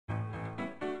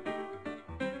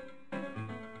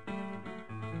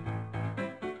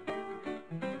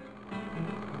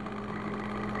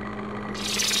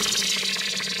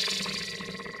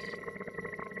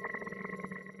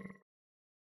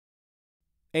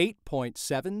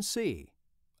(8.7c)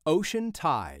 Ocean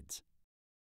Tides.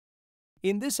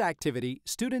 In this activity,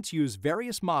 students use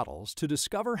various models to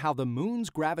discover how the Moon's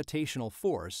gravitational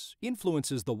force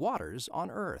influences the waters on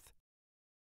Earth.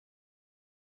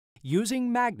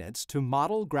 Using magnets to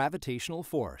model gravitational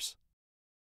force.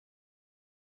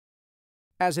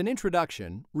 As an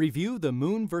introduction, review the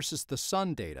Moon versus the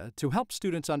Sun data to help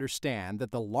students understand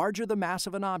that the larger the mass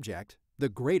of an object, the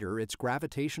greater its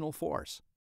gravitational force.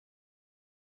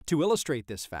 To illustrate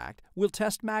this fact, we'll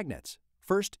test magnets,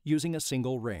 first using a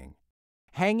single ring.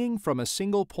 Hanging from a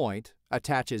single point,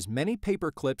 attach as many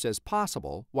paper clips as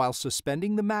possible while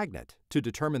suspending the magnet to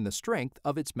determine the strength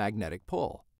of its magnetic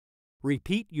pull.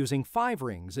 Repeat using 5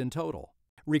 rings in total.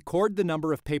 Record the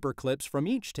number of paper clips from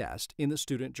each test in the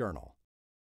student journal.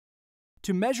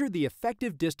 To measure the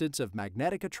effective distance of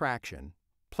magnetic attraction,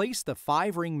 place the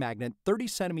 5-ring magnet 30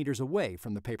 centimeters away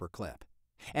from the paper clip,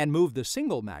 and move the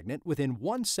single magnet within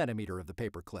 1 centimeter of the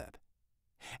paper clip.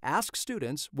 Ask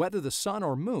students whether the Sun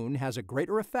or Moon has a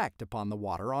greater effect upon the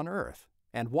water on Earth,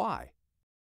 and why.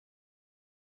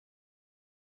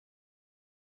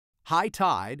 High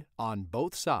tide on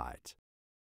both sides.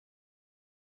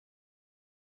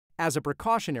 As a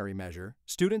precautionary measure,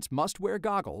 students must wear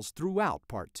goggles throughout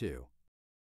Part 2.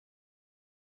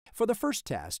 For the first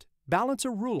test, balance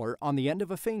a ruler on the end of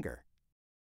a finger.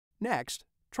 Next,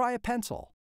 try a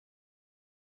pencil.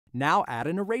 Now add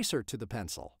an eraser to the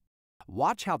pencil.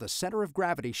 Watch how the center of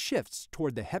gravity shifts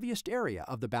toward the heaviest area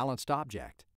of the balanced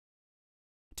object.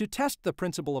 To test the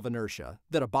principle of inertia,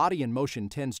 that a body in motion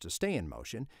tends to stay in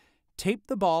motion, tape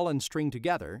the ball and string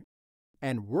together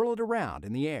and whirl it around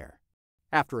in the air.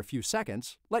 After a few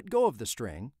seconds, let go of the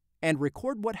string and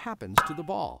record what happens to the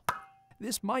ball.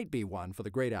 This might be one for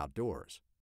the great outdoors.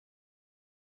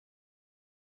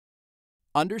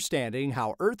 Understanding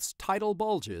how Earth's tidal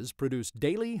bulges produce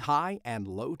daily high and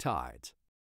low tides.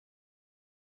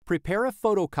 Prepare a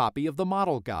photocopy of the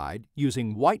model guide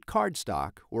using white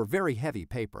cardstock or very heavy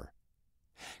paper.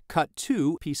 Cut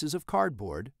 2 pieces of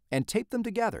cardboard and tape them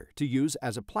together to use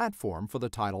as a platform for the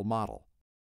tidal model.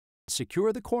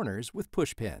 Secure the corners with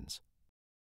push pins.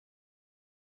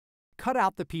 Cut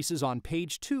out the pieces on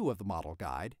page 2 of the model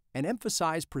guide and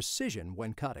emphasize precision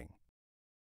when cutting.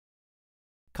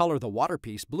 Color the water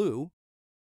piece blue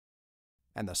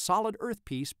and the solid earth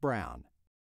piece brown.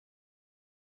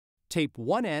 Tape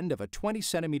one end of a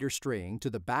 20-centimeter string to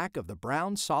the back of the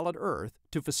brown solid earth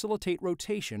to facilitate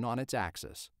rotation on its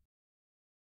axis.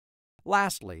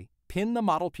 Lastly, pin the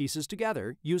model pieces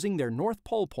together using their North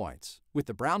Pole points with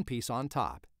the brown piece on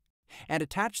top, and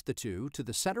attach the two to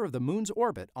the center of the Moon's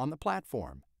orbit on the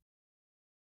platform.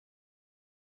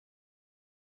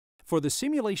 For the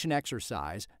simulation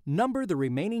exercise, number the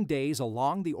remaining days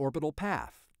along the orbital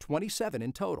path, 27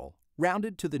 in total,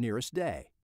 rounded to the nearest day.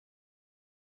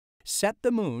 Set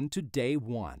the Moon to day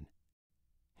 1.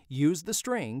 Use the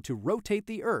string to rotate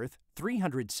the Earth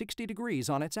 360 degrees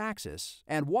on its axis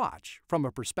and watch, from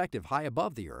a perspective high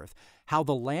above the Earth, how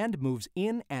the land moves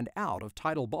in and out of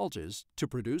tidal bulges to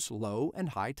produce low and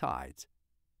high tides.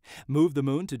 Move the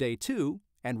Moon to day 2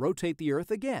 and rotate the Earth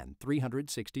again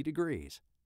 360 degrees.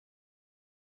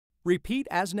 Repeat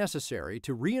as necessary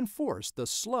to reinforce the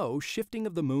slow shifting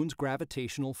of the Moon's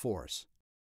gravitational force.